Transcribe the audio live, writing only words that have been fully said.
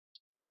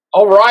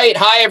All right.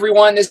 Hi,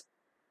 everyone. This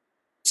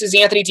is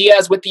Anthony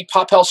Diaz with the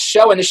Pop Health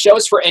Show, and the show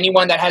is for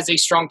anyone that has a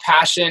strong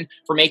passion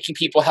for making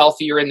people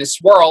healthier in this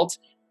world.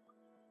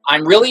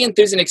 I'm really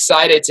enthused and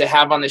excited to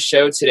have on the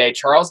show today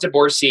Charles de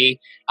Bourcy.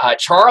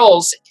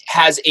 Charles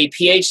has a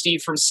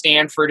PhD from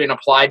Stanford in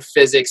applied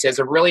physics. He has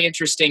a really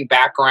interesting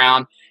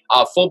background,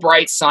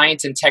 Fulbright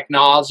Science and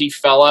Technology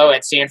Fellow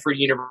at Stanford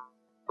University.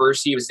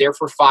 He was there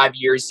for 5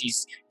 years.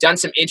 He's done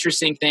some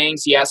interesting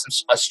things. He has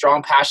a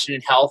strong passion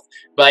in health,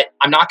 but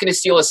I'm not going to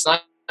steal his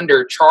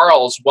thunder.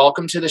 Charles,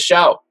 welcome to the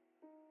show.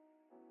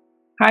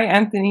 Hi,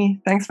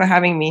 Anthony. Thanks for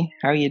having me.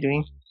 How are you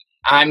doing?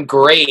 I'm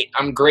great,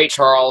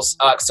 Charles.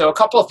 So a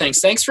couple of things.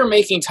 Thanks for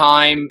making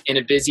time in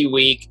a busy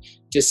week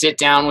to sit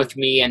down with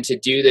me and to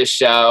do this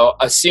show,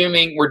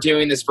 assuming we're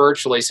doing this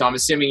virtually. So I'm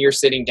assuming you're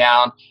sitting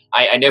down.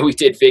 I know we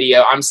did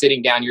video. I'm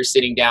sitting down. You're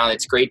sitting down.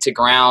 It's great to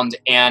ground.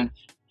 And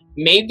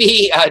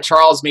maybe,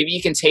 Charles, maybe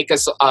you can take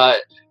us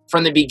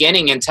from the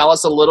beginning and tell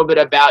us a little bit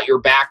about your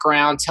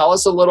background. Tell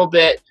us a little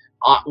bit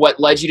what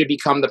led you to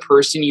become the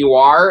person you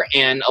are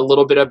and a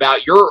little bit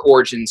about your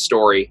origin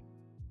story.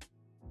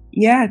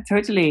 Yeah,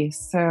 totally.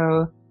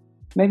 So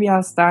maybe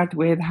I'll start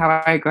with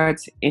how I got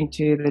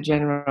into the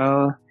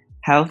general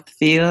health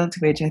field,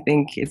 which I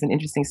think is an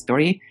interesting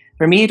story.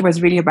 For me, it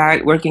was really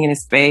about working in a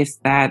space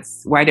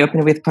that's wide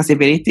open with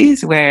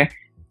possibilities, where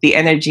the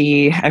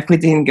energy I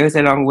put in goes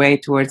a long way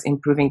towards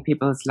improving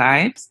people's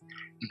lives.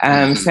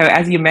 So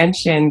as you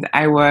mentioned,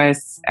 I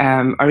was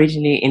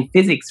originally in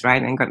physics,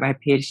 right, and got my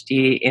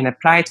PhD in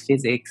applied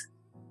physics.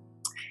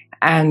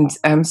 And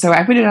so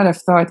I put a lot of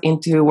thought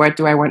into what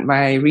do I want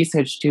my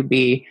research to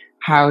be?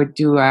 How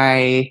do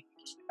I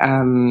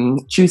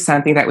choose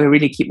something that will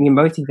really keep me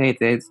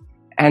motivated?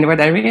 And what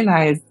I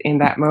realized in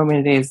that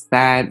moment is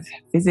that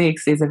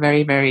physics is a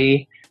very,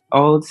 very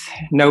old,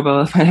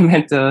 noble,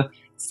 fundamental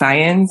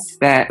science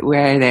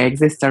where there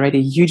exists already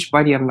a huge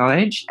body of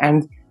knowledge.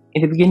 And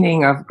in the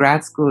beginning of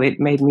grad school, it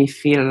made me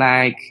feel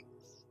like,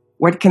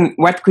 what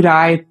could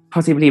I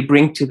possibly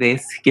bring to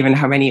this, given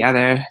how many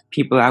other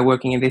people are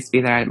working in this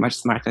field that are much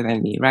smarter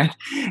than me, right?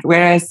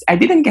 Whereas I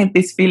didn't get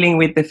this feeling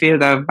with the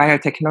field of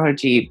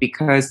biotechnology,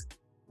 because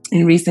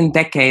in recent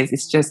decades,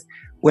 it's just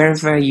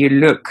wherever you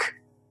look,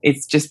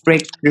 it's just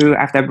breakthrough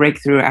after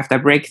breakthrough after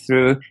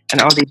breakthrough,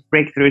 and all these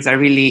breakthroughs are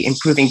really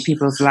improving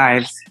people's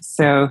lives.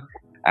 So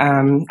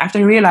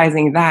after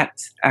realizing that,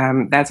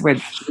 that's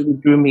what really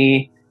drew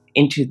me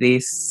into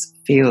this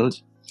field.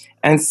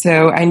 And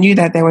so I knew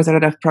that there was a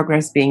lot of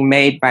progress being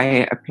made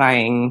by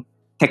applying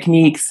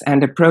techniques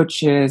and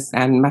approaches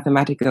and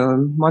mathematical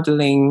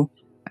modeling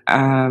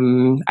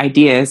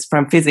ideas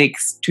from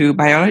physics to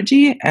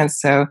biology. And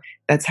so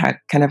that's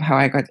kind of how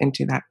I got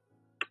into that.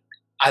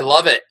 I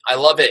love it.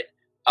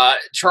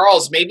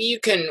 Charles, maybe you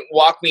can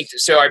walk me through.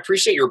 So I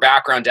appreciate your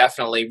background,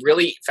 definitely.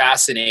 Really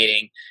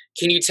fascinating.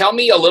 Can you tell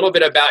me a little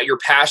bit about your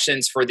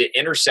passions for the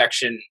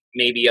intersection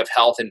maybe of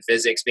health and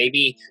physics,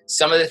 maybe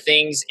some of the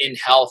things in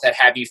health that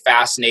have you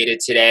fascinated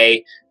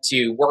today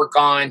to work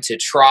on, to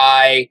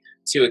try,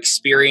 to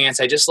experience?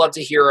 I just love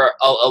to hear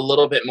a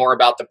little bit more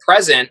about the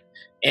present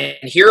and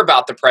hear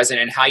about the present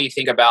and how you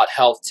think about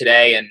health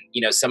today and,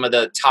 some of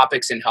the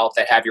topics in health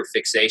that have your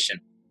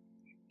fixation.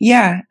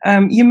 Yeah,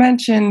 you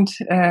mentioned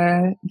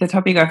the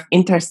topic of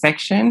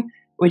intersection,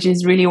 which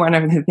is really one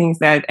of the things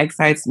that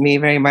excites me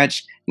very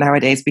much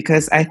nowadays,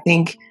 because I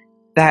think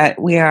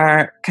that we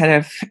are kind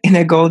of in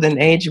a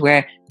golden age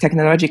where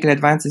technological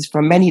advances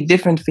from many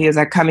different fields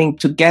are coming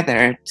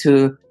together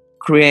to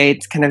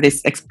create kind of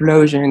this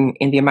explosion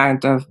in the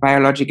amount of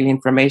biological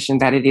information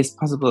that it is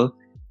possible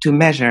to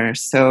measure.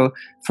 So,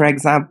 for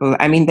example,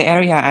 the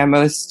area I'm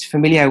most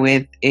familiar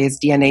with is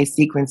DNA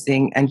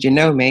sequencing and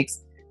genomics.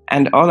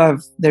 And all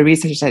of the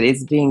research that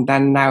is being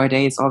done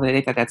nowadays, all the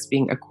data that's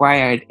being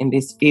acquired in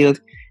this field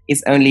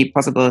is only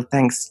possible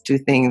thanks to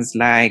things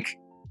like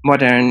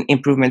modern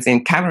improvements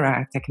in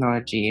camera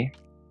technology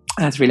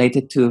as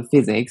related to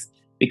physics,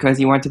 because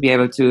you want to be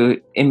able to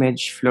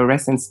image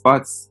fluorescent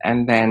spots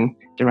and then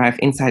derive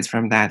insights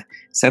from that.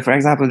 So, for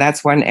example,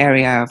 that's one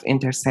area of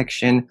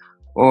intersection.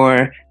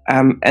 Or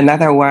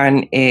another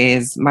one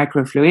is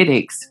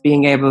microfluidics,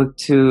 being able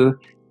to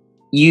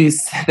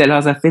use the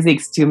laws of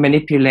physics to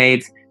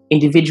manipulate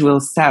individual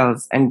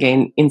cells and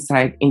gain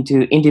insight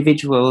into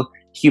individual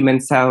human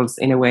cells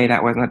in a way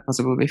that was not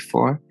possible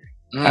before.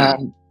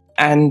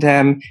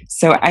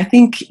 So I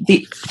think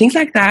things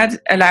like that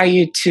allow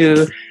you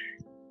to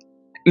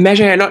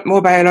measure a lot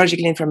more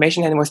biological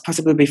information than was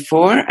possible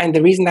before. And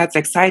the reason that's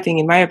exciting,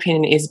 in my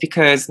opinion, is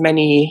because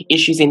many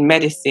issues in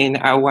medicine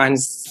are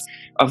ones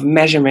of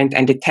measurement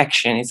and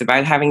detection. It's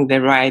about having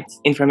the right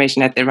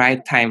information at the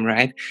right time,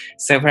 right?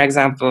 So, for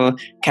example,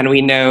 can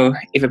we know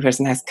if a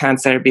person has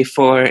cancer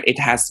before it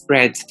has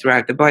spread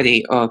throughout the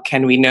body? Or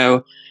can we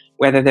know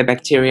whether the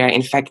bacteria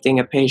infecting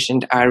a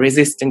patient are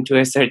resistant to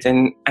a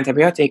certain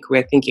antibiotic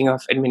we're thinking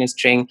of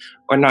administering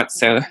or not?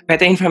 So,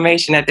 better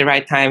information at the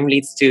right time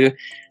leads to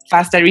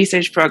faster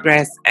research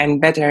progress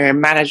and better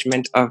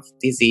management of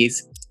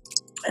disease.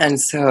 And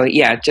so,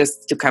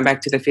 just to come back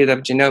to the field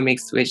of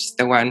genomics, which is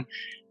the one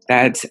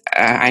that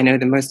I know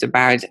the most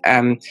about.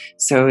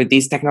 So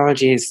these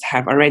technologies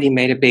have already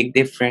made a big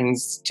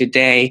difference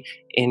today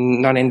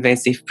in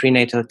non-invasive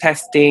prenatal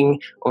testing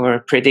or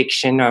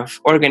prediction of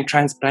organ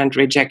transplant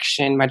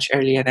rejection much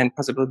earlier than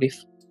possible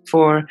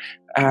before,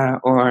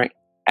 or,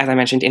 as I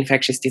mentioned,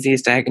 infectious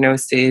disease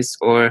diagnosis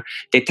or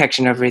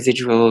detection of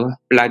residual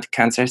blood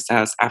cancer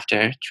cells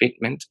after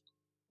treatment.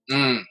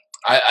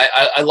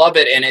 I love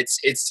it, and it's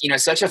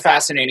such a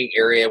fascinating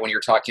area when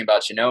you're talking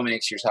about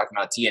genomics. You're talking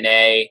about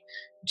DNA,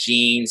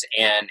 genes,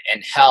 and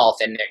health,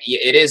 and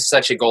it is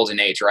such a golden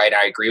age, right?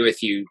 I agree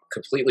with you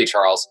completely,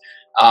 Charles.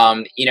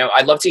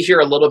 I'd love to hear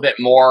a little bit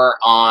more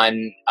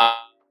on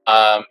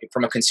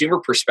from a consumer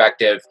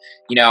perspective,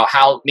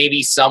 how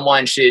maybe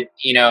someone should,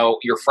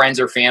 your friends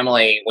or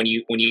family, when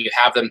you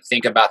have them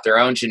think about their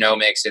own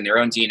genomics and their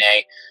own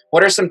DNA,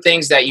 what are some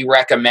things that you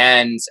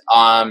recommend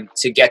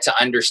to get to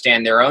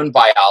understand their own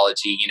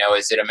biology?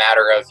 Is it a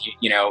matter of,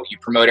 you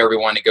promote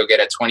everyone to go get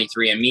a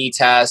 23andMe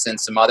test and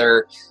some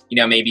other,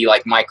 maybe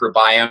like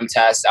microbiome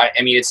test?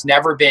 I mean, it's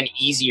never been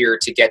easier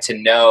to get to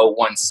know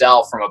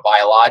oneself from a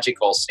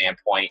biological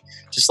standpoint.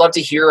 Just love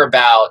to hear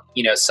about,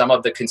 some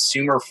of the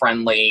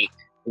consumer-friendly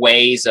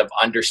ways of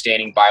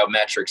understanding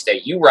biometrics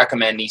that you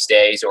recommend these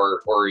days,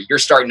 or you're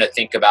starting to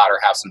think about or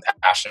have some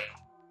passion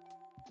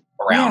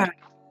around. Yeah.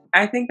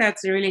 I think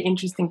that's a really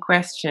interesting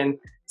question.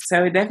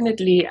 So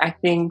definitely, I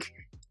think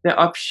the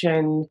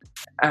option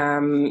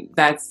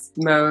that's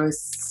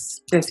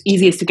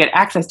easiest to get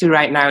access to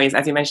right now is,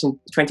 as you mentioned,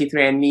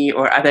 23andMe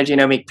or other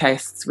genomic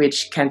tests,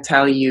 which can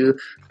tell you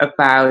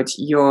about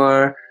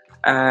your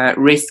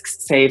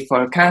risks, say,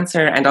 for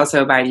cancer, and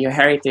also about your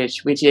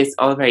heritage, which is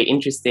all very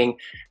interesting.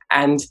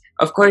 And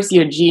of course,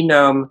 your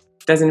genome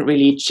doesn't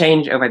really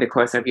change over the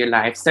course of your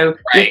life. So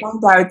you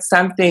find out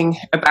something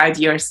about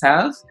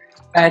yourself,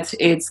 but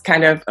it's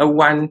kind of a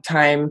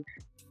one-time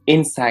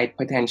insight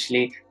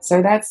potentially.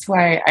 So that's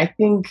why I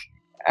think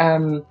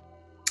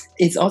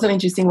it's also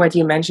interesting what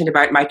you mentioned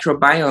about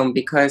microbiome,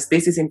 because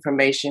this is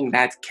information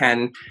that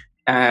can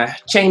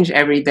change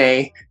every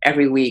day,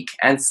 every week.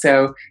 And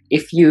so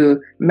if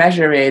you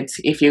measure it,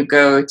 if you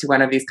go to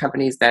one of these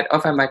companies that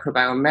offer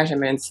microbiome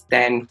measurements,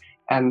 then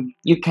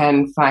you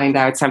can find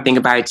out something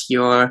about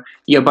your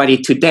body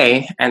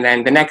today, and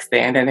then the next day,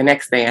 and then the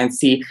next day, and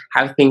see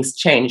how things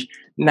change.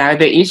 Now,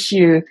 the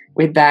issue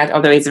with that,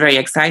 although it's very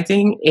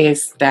exciting,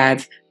 is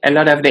that a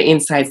lot of the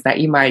insights that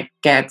you might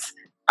get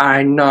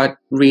are not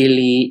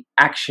really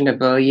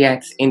actionable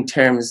yet in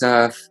terms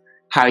of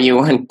how you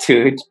want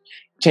to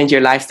change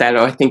your lifestyle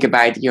or think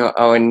about your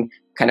own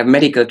kind of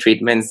medical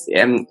treatments.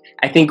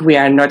 I think we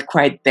are not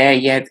quite there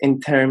yet in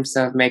terms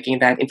of making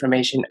that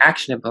information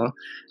actionable.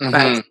 Mm-hmm.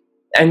 But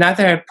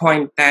another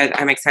point that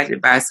I'm excited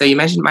about, so you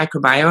mentioned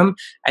microbiome.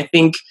 I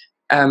think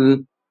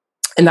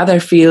another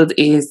field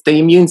is the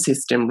immune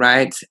system,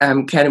 right?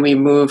 Can we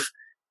move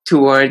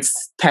towards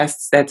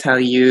tests that tell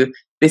you,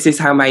 this is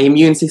how my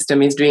immune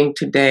system is doing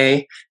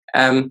today,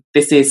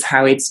 this is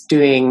how it's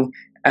doing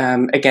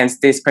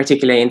against this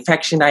particular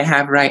infection I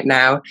have right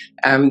now.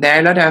 There are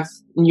a lot of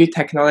new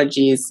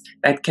technologies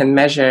that can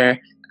measure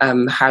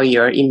how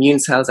your immune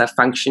cells are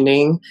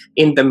functioning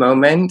in the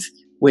moment,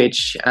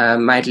 which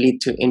might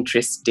lead to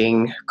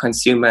interesting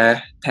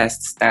consumer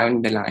tests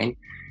down the line.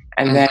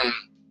 And then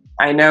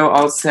I know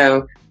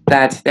also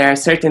that there are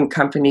certain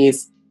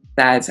companies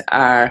that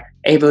are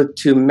able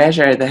to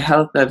measure the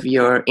health of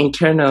your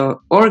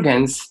internal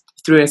organs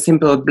through a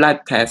simple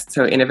blood test,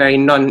 so in a very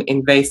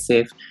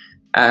non-invasive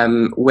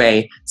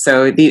way.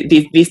 So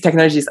these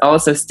technologies are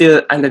also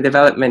still under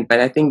development, but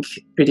I think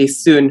pretty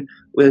soon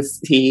we'll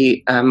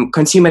see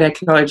consumer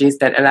technologies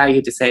that allow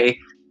you to say,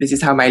 this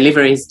is how my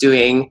liver is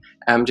doing,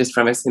 just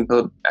from a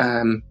simple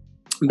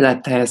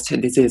blood test.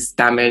 This is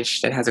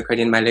damage that has occurred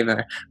in my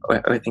liver,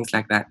 or things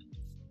like that.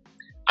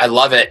 I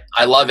love it.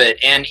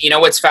 And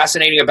what's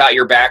fascinating about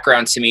your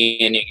background to me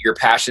and your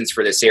passions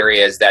for this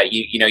area is that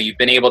you've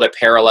been able to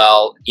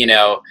parallel,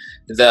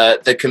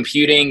 the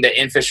computing, the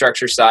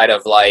infrastructure side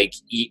of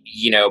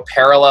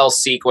parallel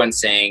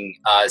sequencing,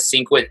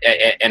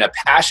 and a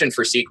passion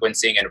for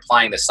sequencing and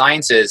applying the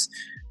sciences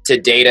to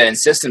data and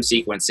system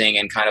sequencing,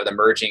 and kind of the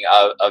merging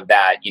of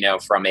that,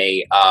 from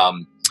a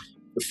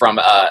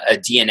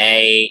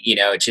DNA,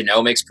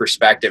 genomics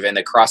perspective, and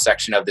the cross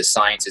section of the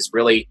science is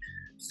really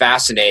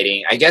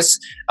fascinating. I guess,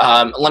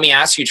 let me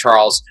ask you,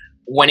 Charles,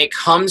 when it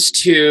comes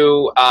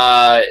to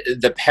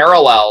the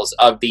parallels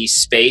of these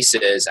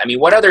spaces, I mean,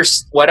 what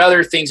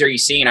other things are you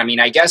seeing? I mean,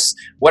 I guess,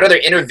 what other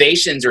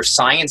innovations or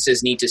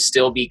sciences need to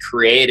still be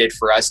created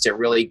for us to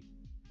really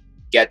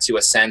get to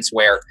a sense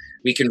where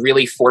we can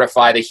really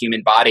fortify the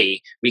human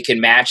body? We can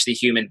match the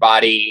human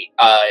body,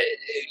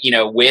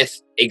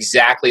 with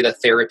exactly the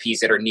therapies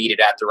that are needed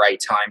at the right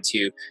time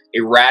to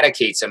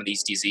eradicate some of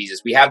these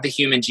diseases. We have the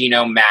human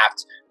genome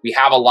mapped. We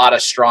have a lot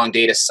of strong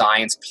data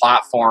science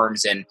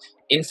platforms and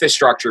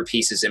infrastructure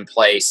pieces in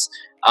place.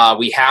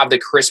 We have the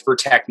CRISPR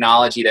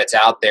technology that's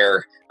out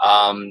there.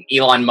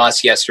 Elon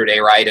Musk yesterday,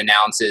 right,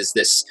 announces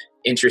this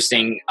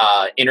interesting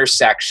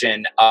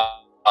intersection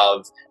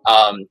of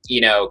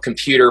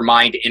computer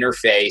mind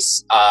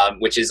interface,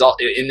 which is all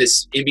in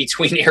this in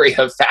between area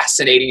of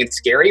fascinating and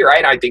scary,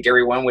 right? I think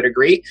everyone would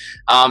agree.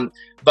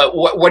 But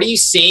what are you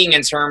seeing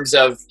in terms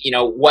of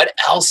what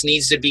else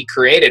needs to be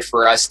created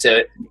for us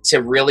to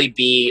really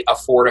be a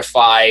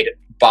fortified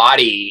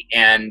body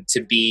and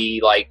to be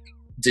like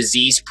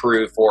disease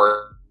proof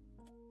or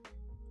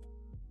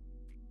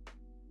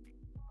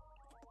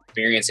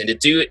experience, and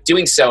to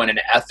doing so in an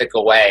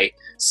ethical way?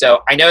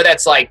 So I know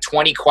that's like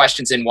 20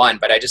 questions in one,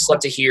 but I just love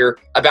to hear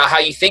about how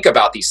you think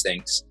about these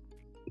things.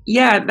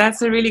 Yeah,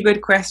 that's a really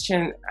good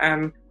question.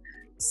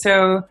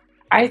 So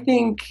I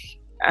think,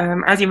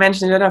 as you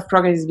mentioned, a lot of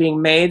progress is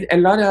being made, a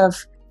lot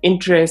of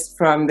interest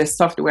from the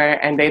software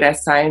and data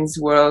science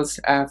worlds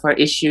for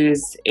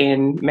issues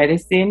in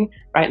medicine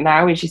right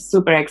now, which is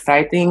super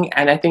exciting.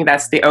 And I think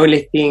that's the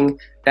only thing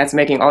that's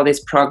making all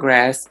this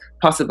progress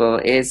possible,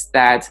 is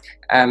that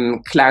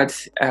cloud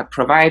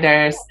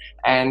providers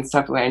and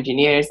software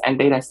engineers and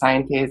data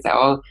scientists are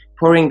all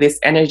pouring this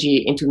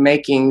energy into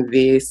making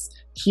this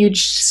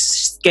huge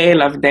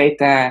scale of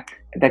data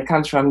that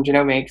comes from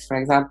genomics, for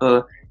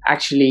example,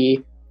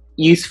 actually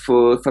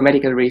useful for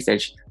medical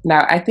research.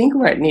 Now, I think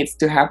what needs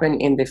to happen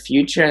in the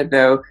future,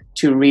 though,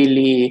 to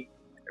really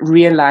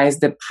realize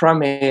the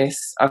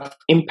promise of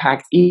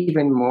impact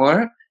even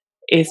more,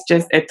 is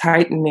just a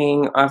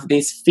tightening of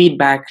this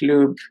feedback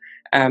loop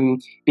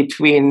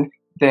between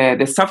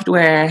the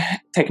software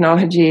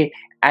technology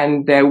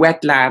and the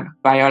wet lab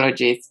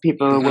biologists,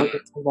 people working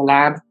in the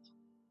lab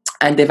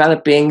and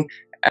developing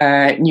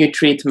new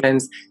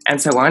treatments and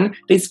so on.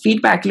 This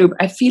feedback loop,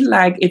 I feel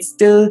like it's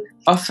still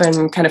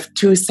often kind of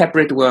two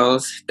separate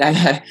worlds,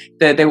 that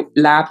the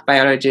lab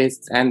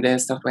biologists and the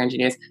software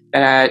engineers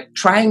that are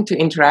trying to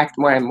interact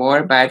more and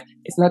more, but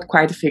it's not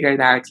quite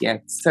figured out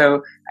yet.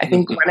 So I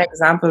think one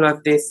example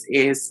of this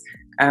is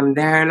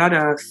there are a lot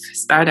of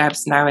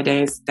startups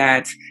nowadays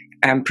that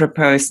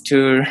propose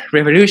to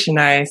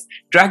revolutionize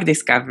drug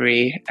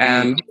discovery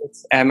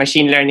with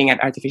machine learning and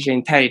artificial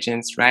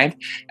intelligence, right?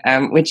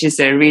 Which is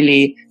a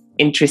really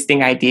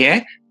interesting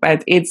idea,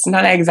 but it's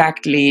not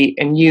exactly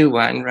a new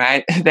one,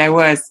 right? There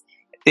was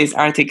this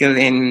article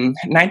in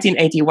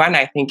 1981,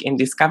 I think, in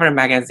Discover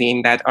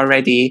magazine that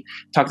already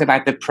talked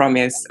about the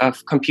promise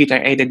of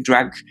computer-aided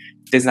drug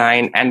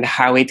design and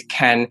how it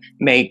can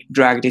make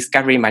drug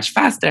discovery much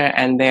faster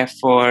and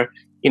therefore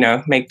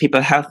make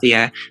people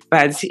healthier.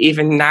 But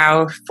even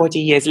now, 40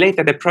 years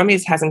later, the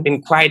promise hasn't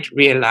been quite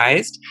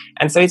realized.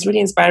 And so it's really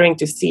inspiring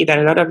to see that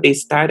a lot of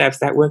these startups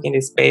that work in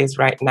this space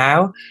right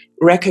now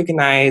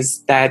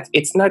recognize that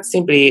it's not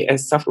simply a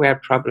software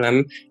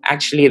problem.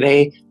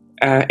 Actually,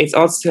 it's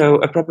also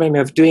a problem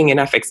of doing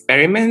enough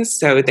experiments.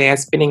 So they are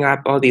spinning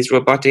up all these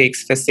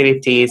robotics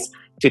facilities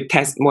to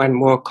test more and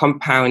more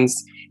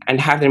compounds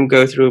and have them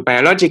go through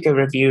biological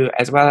review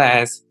as well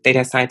as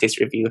data scientist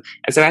review.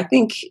 And so I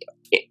think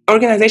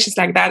organizations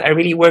like that are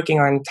really working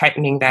on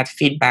tightening that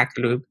feedback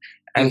loop,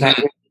 and that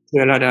will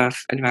do a lot of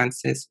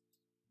advances.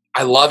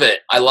 I love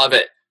it.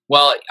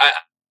 Well,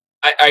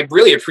 I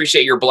really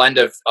appreciate your blend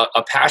of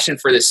a passion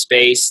for this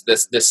space,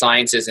 the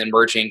sciences, and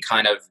merging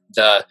kind of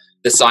the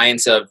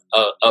science of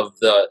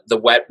the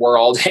wet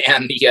world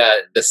and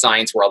the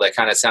science world. That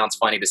kind of sounds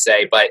funny to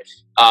say, but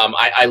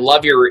I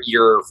love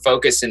your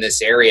focus in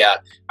this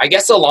area. I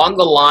guess along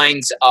the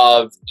lines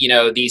of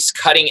these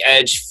cutting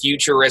edge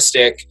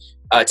futuristic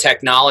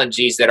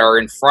technologies that are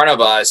in front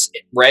of us,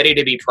 ready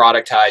to be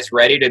productized,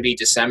 ready to be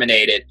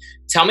disseminated.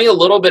 Tell me a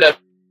little bit of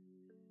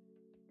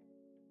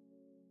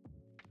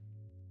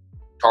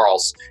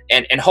Charles,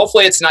 and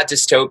hopefully it's not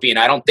dystopian.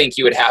 I don't think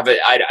you would have it.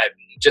 I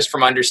just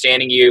from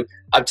understanding you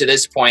up to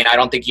this point, I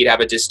don't think you'd have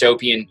a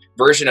dystopian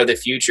version of the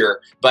future.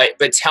 But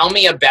tell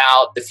me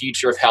about the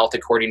future of health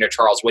according to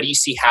Charles. What do you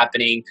see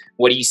happening?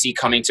 What do you see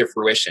coming to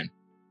fruition?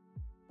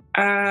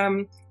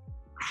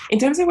 In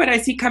terms of what I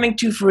see coming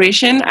to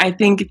fruition, I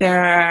think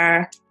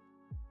there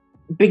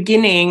have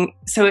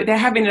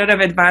been a lot of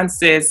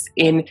advances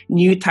in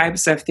new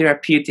types of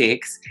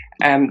therapeutics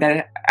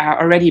that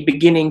are already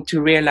beginning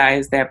to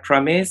realize their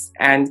promise.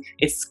 And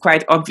it's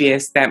quite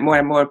obvious that more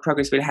and more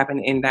progress will happen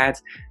in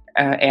that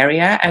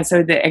area. And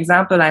so the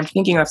example I'm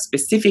thinking of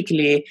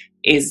specifically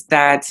is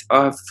that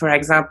of, for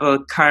example,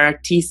 CAR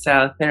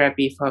T-cell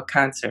therapy for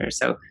cancer.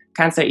 So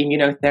cancer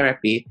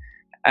immunotherapy,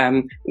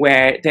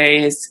 where there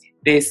is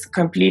this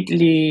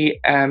completely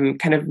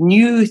kind of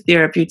new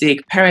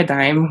therapeutic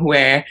paradigm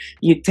where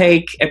you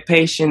take a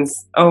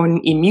patient's own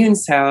immune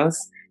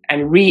cells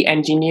and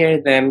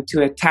re-engineer them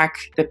to attack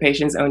the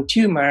patient's own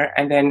tumor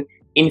and then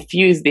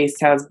infuse these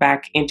cells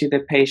back into the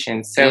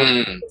patient. So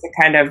it's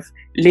a kind of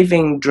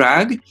living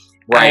drug.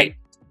 Right. And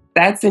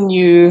that's a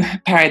new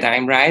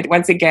paradigm, right?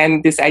 Once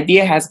again, this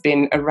idea has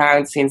been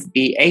around since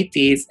the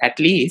 80s at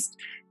least,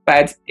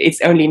 but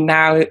it's only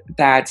now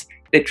that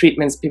the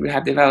treatments people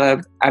have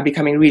developed are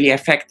becoming really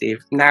effective.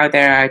 Now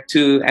there are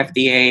 2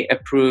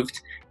 FDA-approved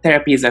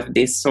therapies of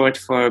this sort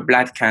for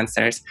blood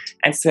cancers.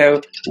 And so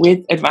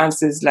with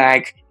advances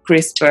like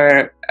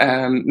CRISPR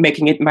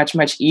making it much,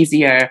 much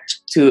easier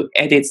to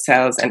edit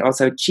cells and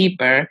also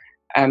cheaper,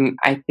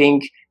 I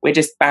think we're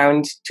just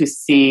bound to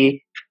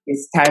see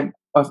this type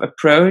of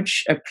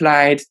approach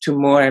applied to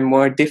more and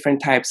more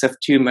different types of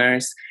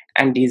tumors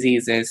and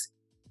diseases.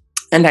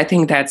 And I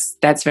think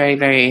that's very,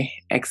 very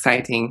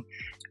exciting.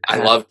 I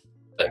love it.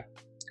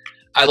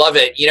 I love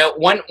it. You know,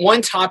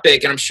 one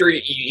topic, and I'm sure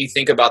you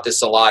think about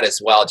this a lot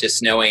as well,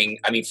 just knowing,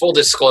 I mean, full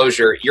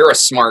disclosure, you're a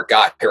smart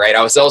guy, right?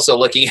 I was also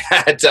looking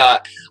at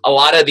a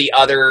lot of the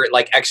other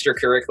like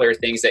extracurricular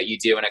things that you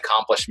do and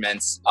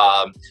accomplishments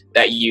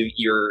that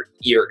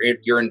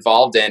you're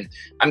involved in.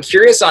 I'm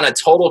curious on a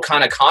total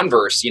kind of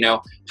converse, you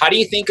know, how do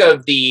you think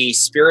of the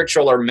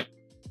spiritual or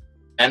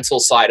mental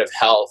side of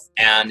health?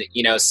 And,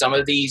 you know, some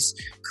of these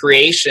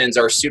creations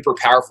are super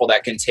powerful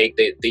that can take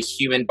the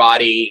human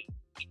body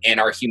and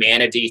our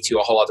humanity to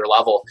a whole other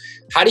level.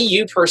 How do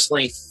you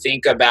personally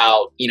think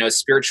about, you know,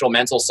 spiritual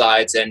mental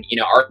sides? And, you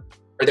know, are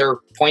there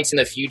points in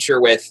the future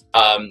with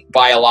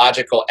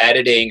biological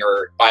editing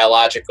or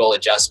biological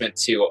adjustment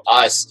to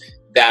us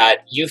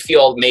that you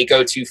feel may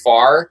go too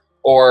far?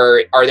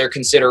 Or are there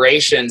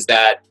considerations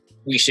that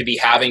we should be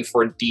having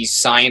for these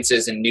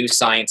sciences and new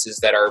sciences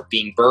that are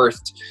being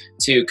birthed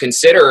to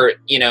consider,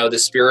 you know, the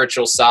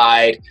spiritual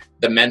side,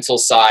 the mental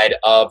side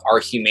of our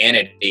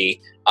humanity?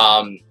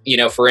 You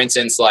know, for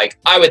instance, like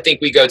I would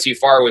think we go too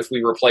far if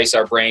we replace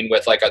our brain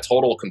with like a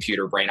total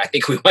computer brain. I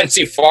think we went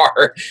too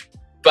far.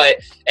 But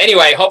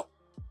anyway,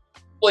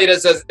 hopefully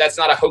that's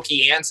not a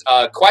hokey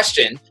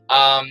question.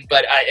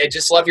 But I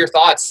just love your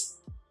thoughts.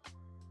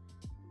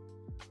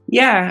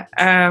 Yeah,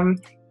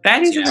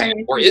 that is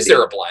or is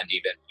there a blend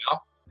even? You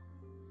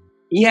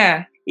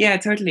know? Yeah,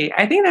 totally.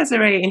 I think that's a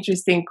very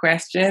interesting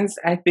question.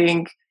 I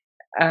think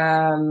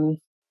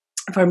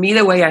for me,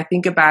 the way I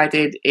think about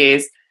it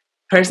is,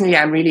 personally,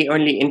 I'm really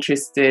only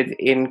interested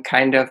in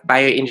kind of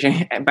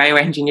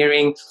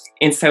bioengineering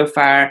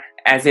insofar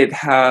as it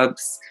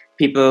helps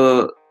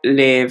people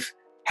live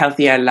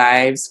healthier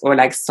lives or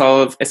like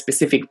solve a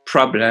specific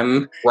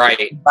problem,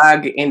 right?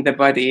 Bug in the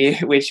body,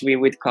 which we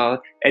would call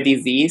a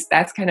disease.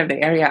 That's kind of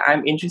the area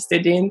I'm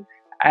interested in.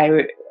 I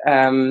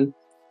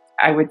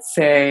would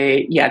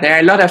say, yeah, there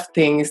are a lot of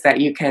things that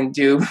you can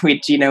do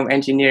with genome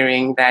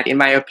engineering that, in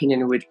my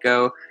opinion, would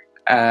go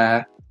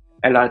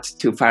a lot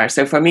too far.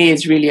 So for me,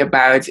 it's really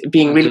about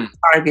being really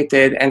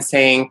targeted and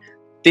saying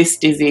this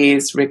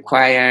disease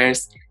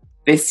requires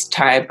this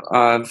type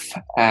of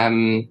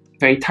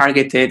very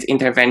targeted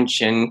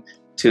intervention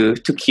to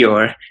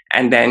cure,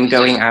 and then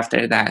going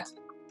after that.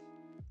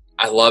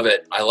 I love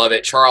it. I love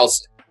it.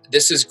 Charles,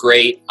 this is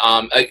great.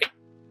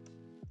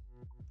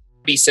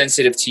 Be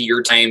sensitive to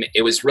your time.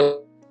 It was really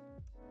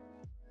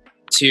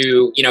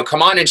to, you know,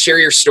 come on and share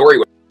your story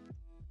with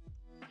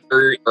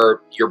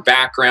or your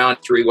background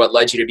through what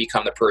led you to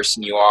become the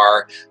person you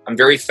are. I'm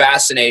very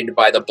fascinated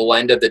by the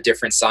blend of the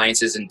different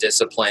sciences and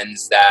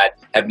disciplines that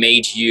have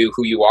made you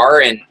who you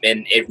are, and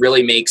it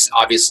really makes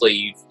obviously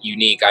you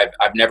unique.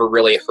 I've never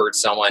really heard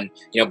someone,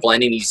 you know,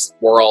 blending these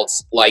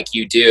worlds like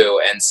you do,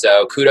 and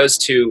so kudos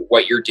to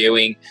what you're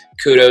doing.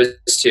 Kudos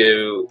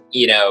to,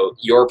 you know,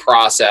 your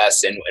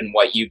process and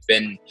what you've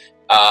been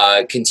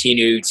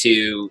continue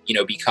to, you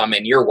know, become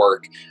in your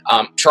work.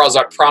 Charles,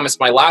 I promise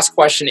my last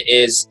question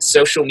is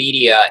social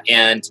media,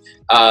 and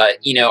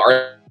you know,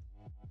 are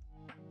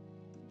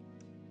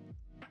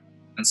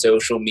on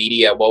social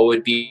media, what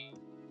would be,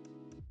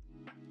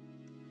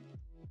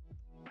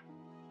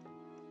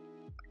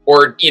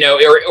 or, you know,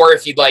 or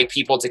if you'd like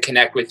people to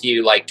connect with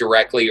you like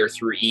directly or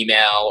through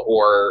email,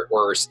 or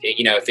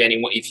you know,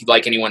 if you'd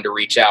like anyone to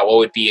reach out, what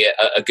would be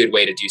a good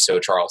way to do so,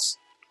 Charles?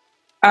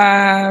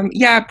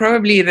 Yeah,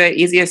 probably the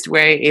easiest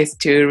way is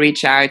to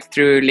reach out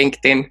through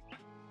LinkedIn.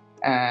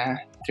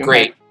 Through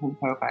Great. My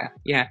profile.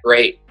 Yeah.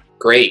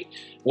 Great.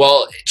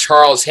 Well,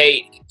 Charles,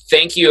 hey,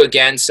 thank you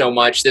again so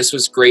much. This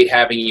was great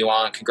having you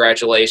on.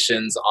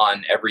 Congratulations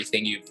on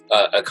everything you've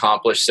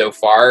accomplished so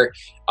far.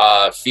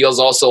 Feels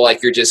also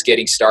like you're just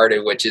getting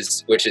started, which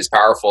is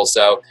powerful.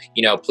 So,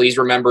 you know, please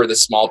remember the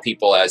small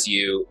people as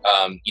you,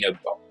 you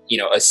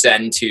know,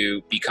 ascend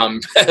to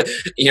become,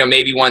 you know,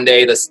 maybe one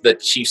day the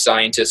chief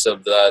scientist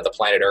of the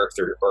planet Earth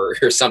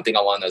or something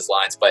along those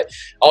lines. But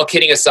all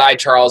kidding aside,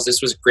 Charles,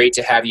 this was great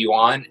to have you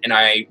on, and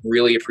I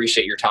really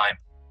appreciate your time.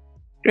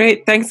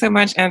 Great. Thanks so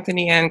much,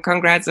 Anthony, and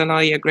congrats on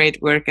all your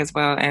great work as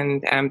well.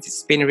 And this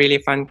has been a really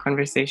fun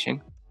conversation.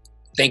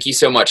 Thank you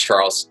so much,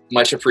 Charles.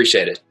 Much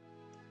appreciated.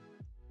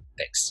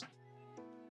 Thanks.